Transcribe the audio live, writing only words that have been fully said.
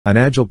An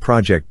Agile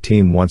project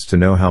team wants to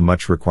know how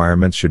much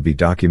requirements should be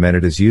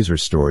documented as user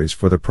stories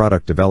for the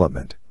product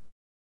development.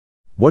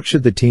 What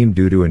should the team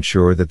do to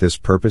ensure that this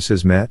purpose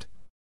is met?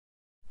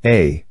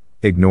 A.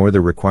 Ignore the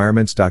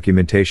requirements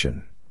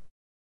documentation.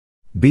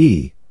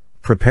 B.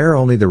 Prepare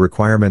only the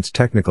requirements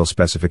technical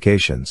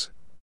specifications.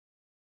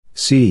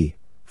 C.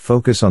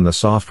 Focus on the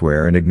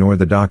software and ignore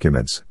the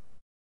documents.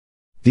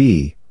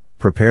 D.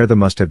 Prepare the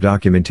must-have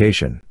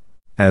documentation.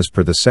 As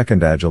per the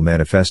second Agile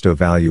Manifesto,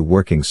 value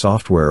working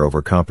software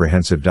over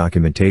comprehensive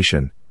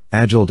documentation.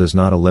 Agile does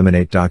not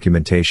eliminate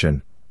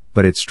documentation,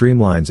 but it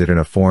streamlines it in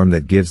a form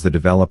that gives the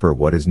developer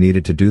what is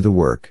needed to do the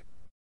work.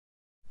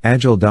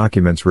 Agile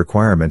documents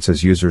requirements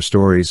as user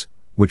stories,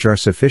 which are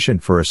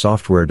sufficient for a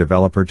software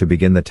developer to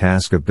begin the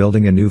task of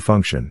building a new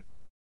function.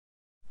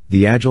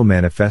 The Agile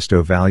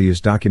Manifesto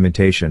values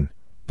documentation,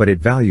 but it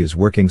values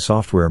working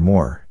software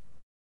more.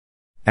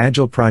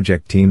 Agile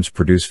project teams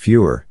produce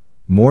fewer,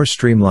 more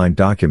streamlined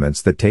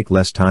documents that take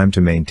less time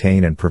to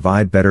maintain and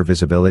provide better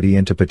visibility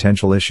into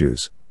potential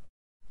issues.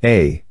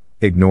 A.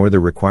 Ignore the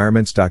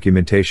requirements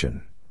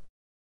documentation.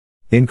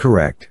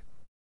 Incorrect.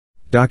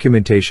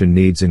 Documentation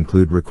needs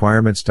include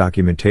requirements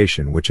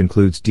documentation, which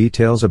includes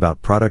details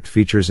about product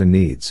features and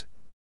needs.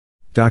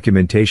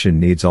 Documentation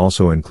needs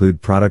also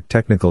include product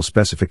technical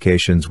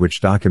specifications,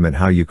 which document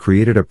how you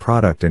created a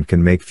product and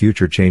can make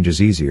future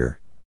changes easier.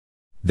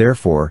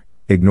 Therefore,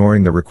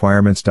 ignoring the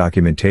requirements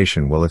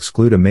documentation will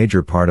exclude a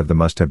major part of the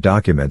must-have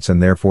documents,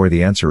 and therefore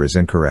the answer is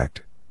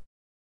incorrect.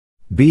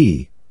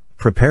 B.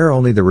 Prepare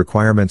only the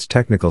requirements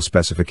technical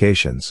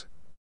specifications.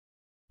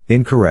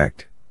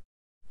 Incorrect.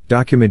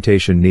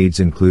 Documentation needs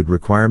include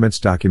requirements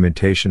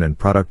documentation and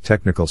product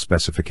technical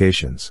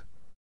specifications.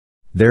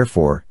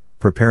 Therefore,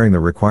 preparing the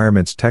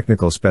requirements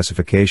technical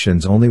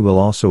specifications only will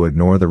also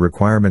ignore the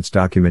requirements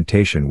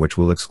documentation, which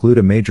will exclude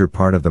a major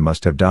part of the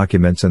must-have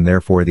documents, and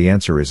therefore the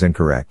answer is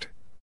incorrect.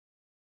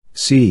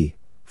 C.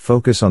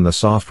 Focus on the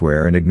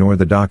software and ignore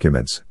the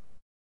documents.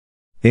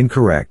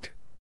 Incorrect.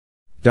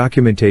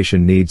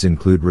 Documentation needs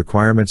include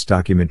requirements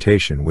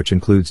documentation, which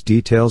includes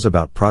details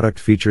about product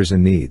features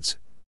and needs.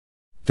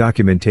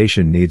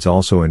 Documentation needs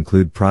also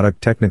include product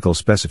technical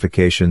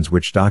specifications,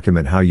 which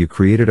document how you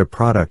created a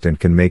product and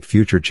can make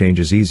future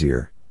changes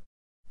easier.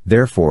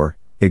 Therefore,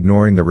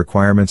 ignoring the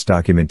requirements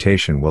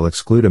documentation will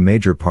exclude a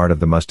major part of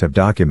the must-have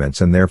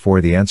documents, and therefore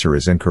the answer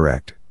is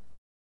incorrect.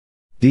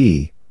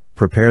 D.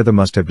 Prepare the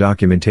must-have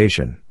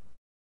documentation.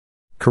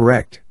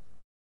 Correct.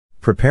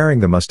 Preparing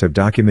the must-have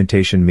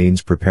documentation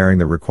means preparing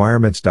the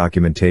requirements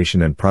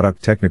documentation and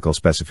product technical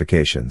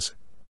specifications.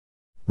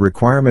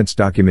 Requirements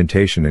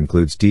documentation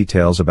includes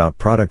details about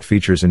product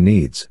features and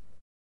needs,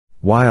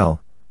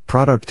 while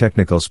product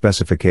technical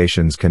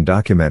specifications can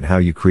document how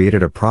you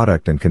created a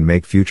product and can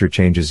make future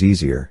changes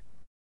easier.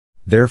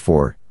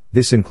 Therefore,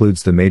 this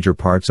includes the major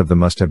parts of the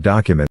must-have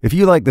document. If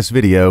you like this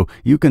video,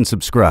 you can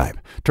subscribe,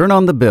 turn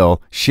on the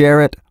bell,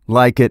 share it,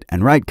 like it,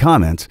 and write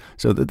comments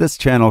so that this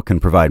channel can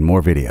provide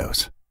more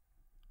videos.